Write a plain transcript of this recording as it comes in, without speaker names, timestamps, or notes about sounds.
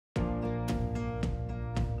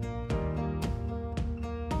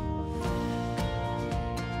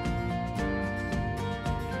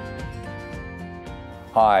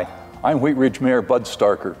Hi, I'm Wheat Ridge Mayor Bud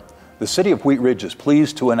Starker. The City of Wheat Ridge is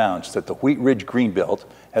pleased to announce that the Wheat Ridge Greenbelt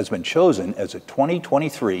has been chosen as a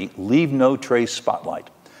 2023 Leave No Trace Spotlight.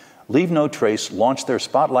 Leave No Trace launched their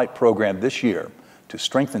Spotlight program this year to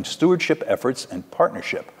strengthen stewardship efforts and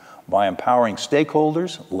partnership by empowering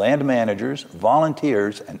stakeholders, land managers,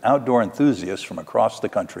 volunteers, and outdoor enthusiasts from across the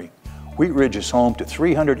country. Wheat Ridge is home to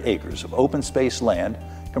 300 acres of open space land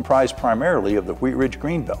comprised primarily of the Wheat Ridge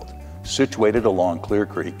Greenbelt, situated along Clear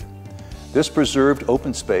Creek. This preserved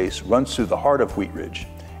open space runs through the heart of Wheat Ridge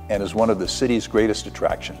and is one of the city's greatest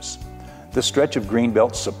attractions. This stretch of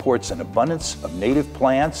greenbelt supports an abundance of native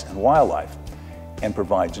plants and wildlife and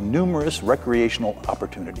provides numerous recreational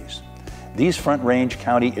opportunities. These Front Range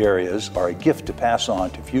County areas are a gift to pass on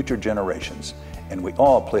to future generations, and we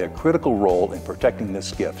all play a critical role in protecting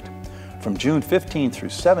this gift. From June 15 through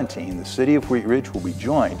 17, the City of Wheat Ridge will be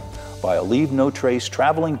joined by a Leave No Trace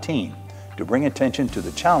traveling team to bring attention to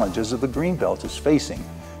the challenges that the Greenbelt is facing,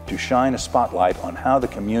 to shine a spotlight on how the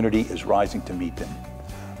community is rising to meet them.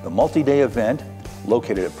 The multi-day event,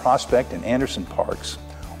 located at Prospect and Anderson Parks,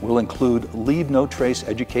 will include Leave No Trace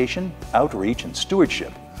education, outreach, and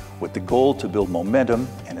stewardship, with the goal to build momentum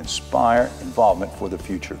and inspire involvement for the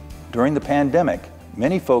future. During the pandemic,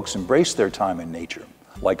 many folks embraced their time in nature.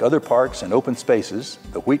 Like other parks and open spaces,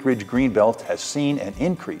 the Wheat Ridge Greenbelt has seen an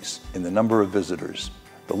increase in the number of visitors.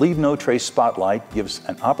 The Leave No Trace Spotlight gives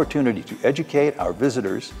an opportunity to educate our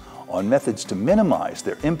visitors on methods to minimize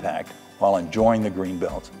their impact while enjoying the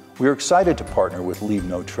Greenbelt. We are excited to partner with Leave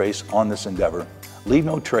No Trace on this endeavor. Leave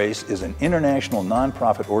No Trace is an international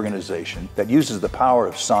nonprofit organization that uses the power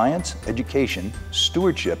of science, education,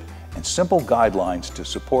 stewardship, and simple guidelines to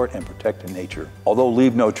support and protect nature. Although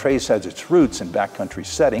Leave No Trace has its roots in backcountry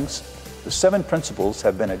settings, the 7 principles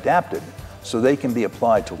have been adapted so they can be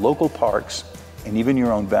applied to local parks and even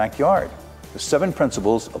your own backyard. The 7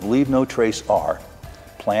 principles of Leave No Trace are: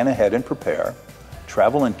 plan ahead and prepare,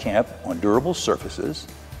 travel and camp on durable surfaces,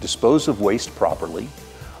 dispose of waste properly,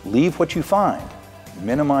 leave what you find,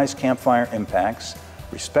 minimize campfire impacts,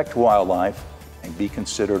 respect wildlife, and be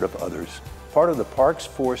considerate of others. Part of the Parks,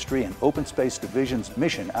 Forestry, and Open Space Division's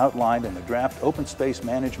mission outlined in the draft Open Space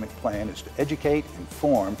Management Plan is to educate,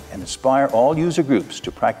 inform, and inspire all user groups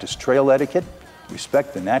to practice trail etiquette,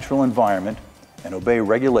 respect the natural environment, and obey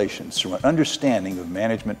regulations through an understanding of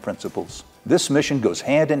management principles. This mission goes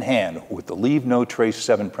hand in hand with the Leave No Trace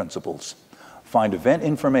 7 principles. Find event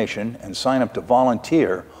information and sign up to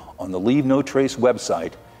volunteer on the Leave No Trace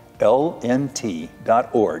website, lnt.org/Wheat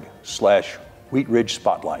Ridge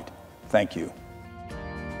Spotlight. Thank you.